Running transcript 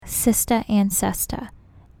Sista, Ancesta,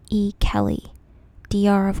 E. Kelly,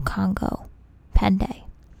 DR of Congo, Pende.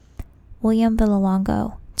 William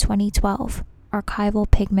Villalongo, 2012,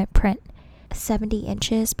 archival pigment print, 70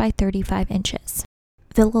 inches by 35 inches.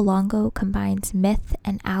 Villalongo combines myth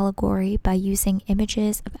and allegory by using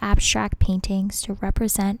images of abstract paintings to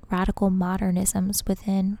represent radical modernisms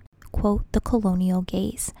within, quote, the colonial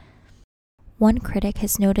gaze. One critic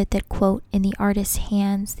has noted that, quote, in the artist's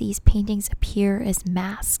hands, these paintings appear as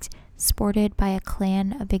masks sported by a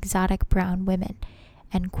clan of exotic brown women,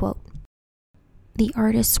 end quote. The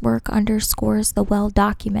artist's work underscores the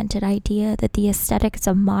well-documented idea that the aesthetics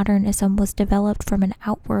of modernism was developed from an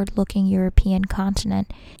outward-looking European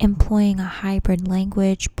continent, employing a hybrid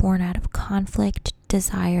language born out of conflict,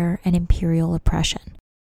 desire, and imperial oppression.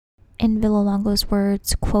 In Villalongo's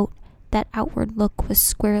words, quote, that outward look was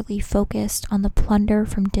squarely focused on the plunder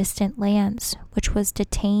from distant lands, which was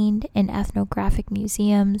detained in ethnographic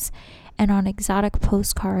museums and on exotic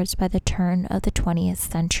postcards by the turn of the 20th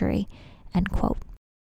century, end quote.